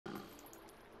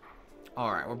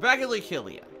Alright, we're back at Lake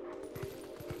Hylia.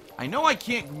 I know I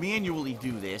can't manually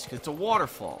do this because it's a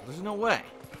waterfall. There's no way.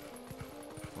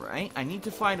 Right? I need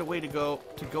to find a way to go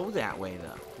that way,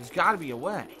 though. There's got to be a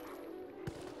way.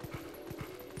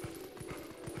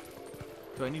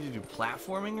 Do I need to do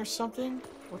platforming or something?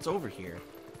 What's over here?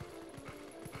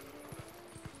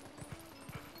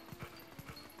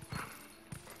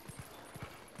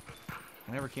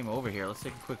 I never came over here. Let's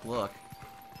take a quick look.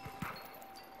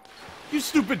 You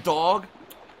stupid dog!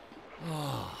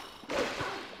 Oh. I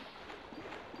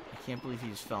can't believe he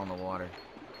just fell in the water.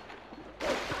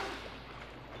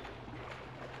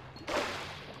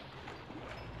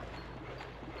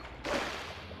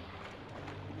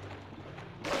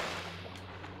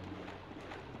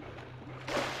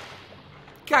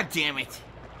 God damn it!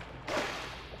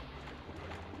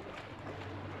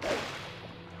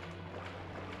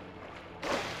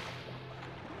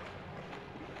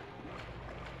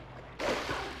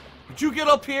 Would you get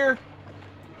up here?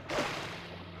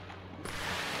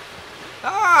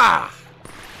 Ah!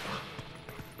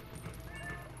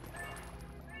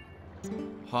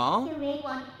 Huh?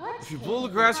 If you blow the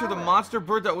grass here, the monster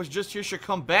bird that was just here should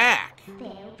come back.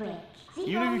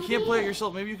 Even if you can't play it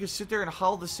yourself, maybe you could sit there and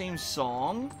howl the same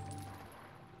song?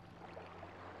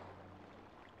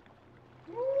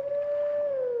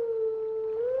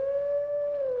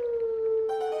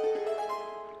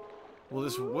 What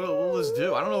will this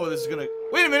do? I don't know what this is gonna...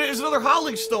 Wait a minute, there's another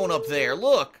howling stone up there,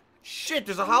 look! Shit,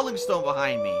 there's a howling stone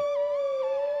behind me.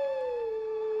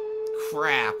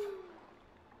 Crap.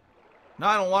 Now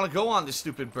I don't want to go on this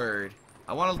stupid bird.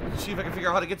 I want to see if I can figure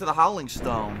out how to get to the howling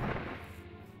stone.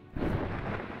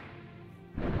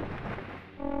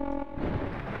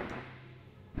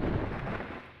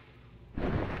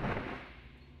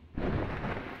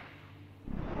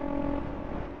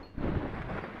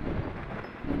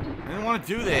 I didn't want to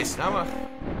do this.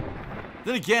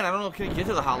 Then again, I don't know, can I get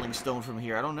to the howling stone from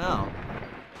here? I don't know.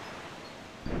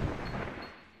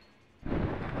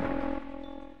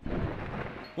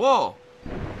 Whoa!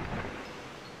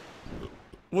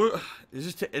 What?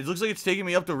 It looks like it's taking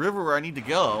me up the river where I need to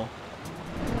go.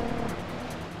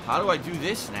 How do I do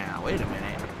this now? Wait a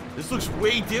minute. This looks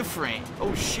way different.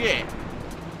 Oh shit.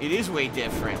 It is way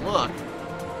different. Look.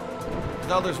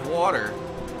 Now there's water.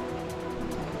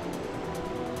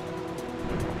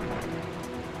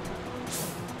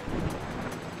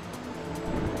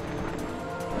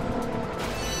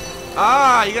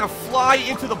 Ah, you gotta fly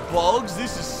into the bugs?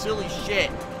 This is silly shit.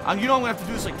 You know I'm gonna have to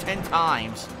do this like 10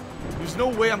 times. There's no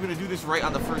way I'm gonna do this right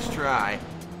on the first try.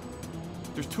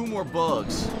 There's 2 more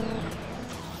bugs.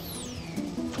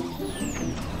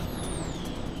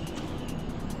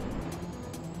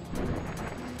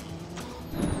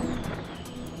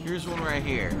 Here's one right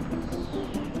here.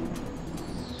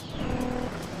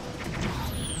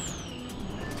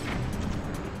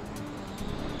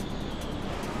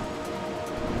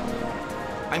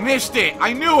 I missed it!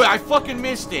 I knew it! I fucking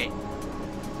missed it!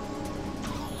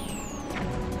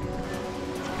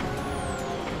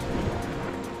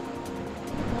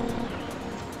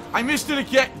 I missed it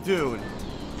again, dude!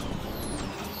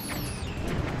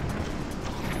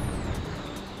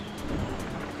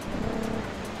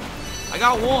 I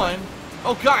got one.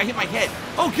 Oh god, I hit my head.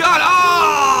 Oh god!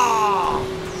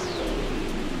 Oh!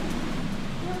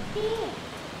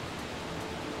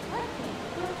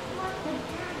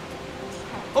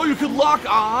 Oh, you could lock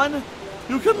on?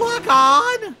 You could lock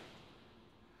on?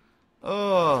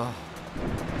 Ugh.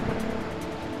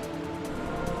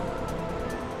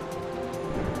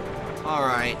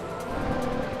 Alright.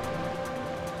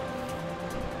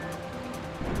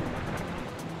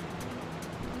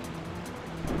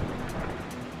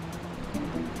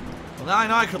 Well, now I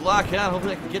know I could lock it on.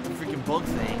 Hopefully I can get the freaking bug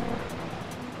thing.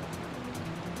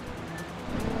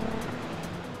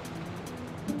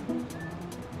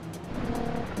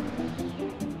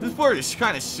 This part is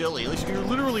kind of silly. At least you're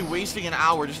literally wasting an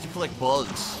hour just to collect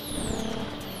bugs.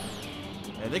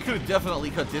 Yeah, they could have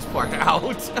definitely cut this part out.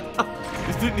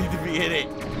 This didn't need to be in it.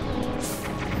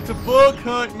 It's a bug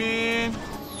hunt, man.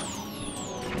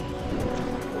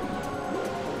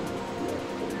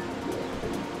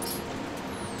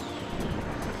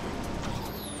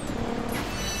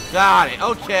 Got it.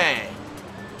 Okay.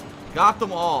 Got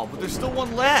them all. But there's still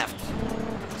one left.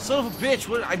 Son of a bitch.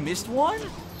 What? I missed one?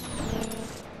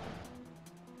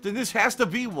 Then this has to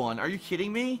be one. Are you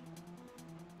kidding me?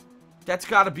 That's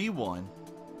got to be one.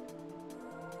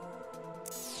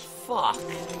 Fuck.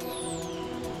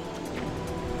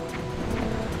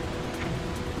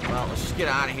 Well, let's just get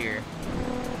out of here.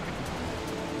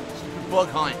 Stupid bug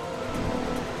hunt.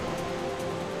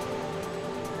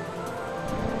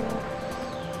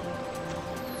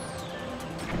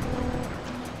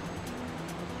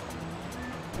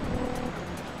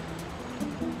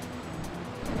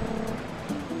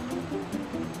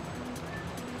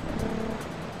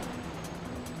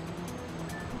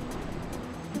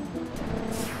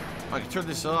 I can turn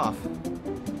this off.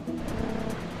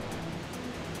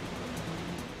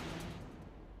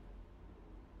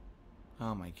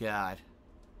 Oh my god.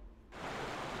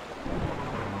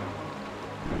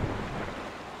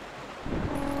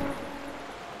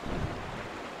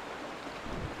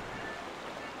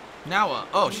 Now what?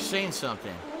 Oh, she's saying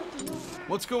something.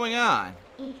 What's going on?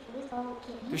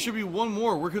 There should be one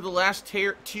more. Where could the last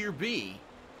tier be?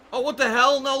 Oh, what the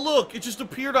hell? No, look. It just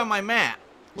appeared on my map.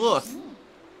 Look.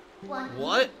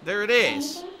 What? There it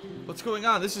is. What's going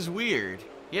on? This is weird.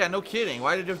 Yeah, no kidding.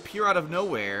 Why did it appear out of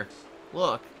nowhere?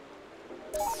 Look.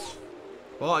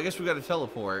 Well, I guess we gotta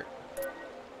teleport.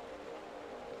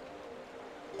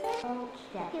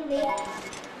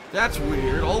 That's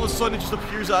weird. All of a sudden it just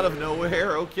appears out of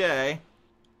nowhere. Okay.